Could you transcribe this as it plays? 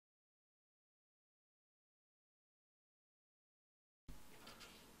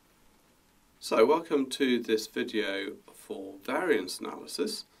So welcome to this video for variance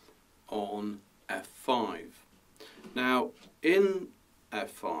analysis on F5. Now in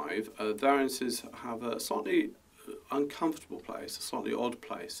F5 variances have a slightly uncomfortable place, a slightly odd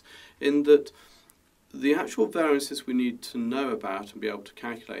place, in that the actual variances we need to know about and be able to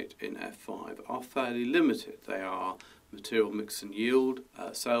calculate in F5 are fairly limited. They are material mix and yield,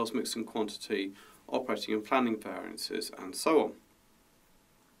 sales mix and quantity, operating and planning variances, and so on.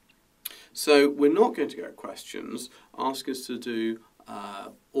 So we're not going to get questions asking us to do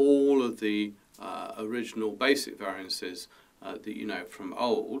all of the original basic variances that you know from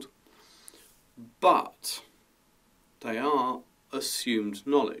old, but they are assumed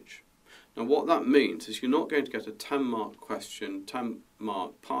knowledge. Now what that means is you're not going to get a 10-mark question,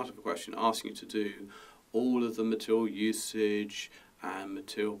 10-mark part of a question asking you to do all of the material usage and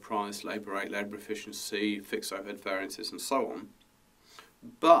material price, labour rate, labour efficiency, fixed overhead variances and so on.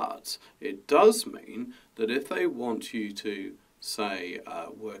 But it does mean that if they want you to, say,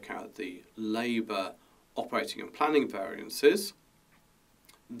 work out the labour, operating and planning variances,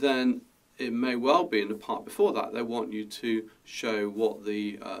 then it may well be in the part before that they want you to show what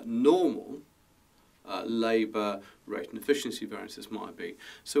the normal labour, rate and efficiency variances might be.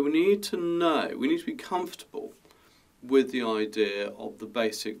 So we need to know, we need to be comfortable with the idea of the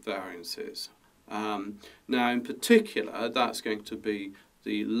basic variances. Now in particular that's going to be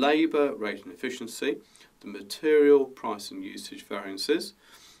the labour, rate and efficiency, the material, price and usage variances,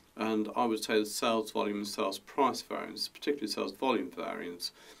 and I would say the sales volume and sales price variance, particularly sales volume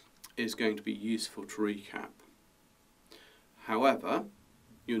variance, is going to be useful to recap. However,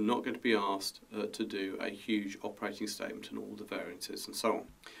 you're not going to be asked to do a huge operating statement and all the variances and so on.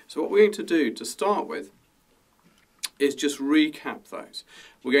 So what we're going to do to start with is just recap those.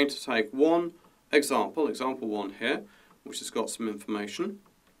 We're going to take one example, example 1 here, which has got some information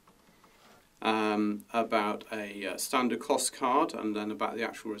about a standard cost card and then about the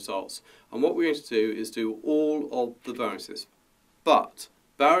actual results. And what we're going to do is do all of the variances. But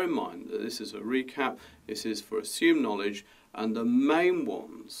bear in mind that this is a recap, this is for assumed knowledge, and the main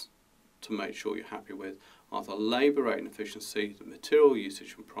ones to make sure you're happy with are the labour rate and efficiency, the material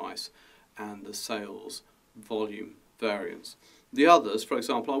usage and price, and the sales volume variance. The others, for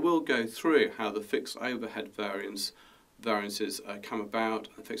example, I will go through how the fixed overhead variances come about,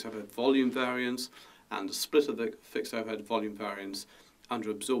 the fixed overhead volume variance, and the split of the fixed overhead volume variance under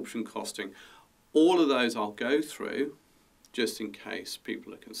absorption costing. All of those I'll go through just in case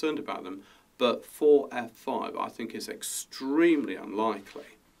people are concerned about them, but for F5 I think it's extremely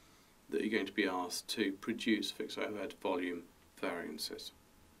unlikely that you're going to be asked to produce fixed overhead volume variances.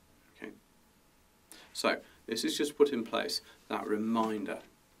 Okay. So this is just put in place that reminder.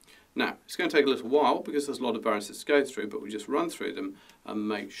 Now, it's going to take a little while because there's a lot of variances to go through, but we just run through them and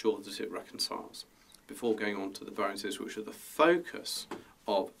make sure that it reconciles before going on to the variances which are the focus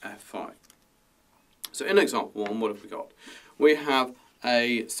of F5. So in example 1, what have we got? We have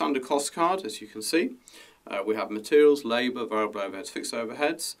a standard cost card, as you can see. We have materials, labour, variable overheads, fixed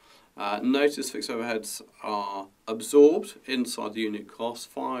overheads. Notice fixed overheads are absorbed inside the unit cost,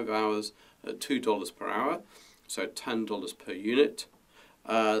 5 hours at $2 per hour, so $10 per unit.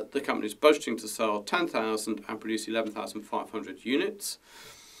 The company is budgeting to sell 10,000 and produce 11,500 units.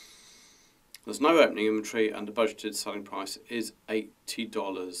 There's no opening inventory and the budgeted selling price is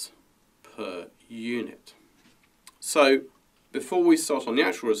 $80 per unit. So before we start on the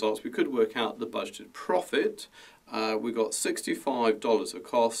actual results, we could work out the budgeted profit. We've got $65 of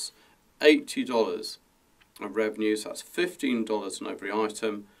costs, $80 of revenues, that's $15 on every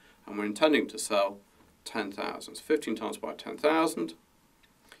item, and we're intending to sell 10,000. So 15 times by 10,000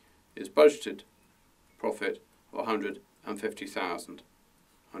 is budgeted profit of 150,000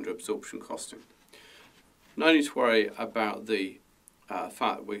 under absorption costing. No need to worry about the fact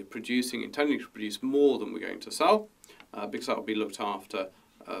that we're intending to produce more than we're going to sell, because that will be looked after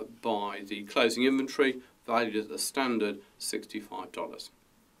by the closing inventory, valued at the standard $65.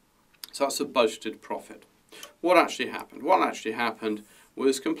 So that's a budgeted profit. What actually happened? What actually happened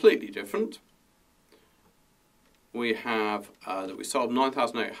was completely different. We have that we sold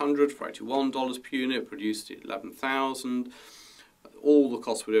 9,800 for $81 per unit, produced 11,000. All the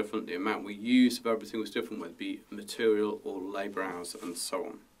costs were different, the amount we used of everything was different, whether it be material or labour hours and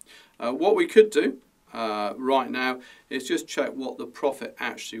so on. What we could do right now is just check what the profit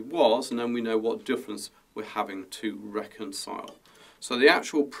actually was, and then we know what difference we're having to reconcile. So the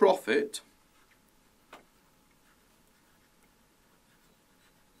actual profit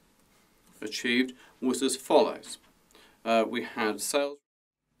achieved was as follows. We had sales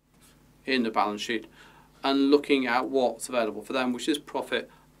in the balance sheet and looking at what's available for them, which is profit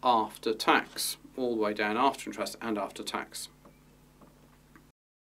after tax, all the way down after interest and after tax.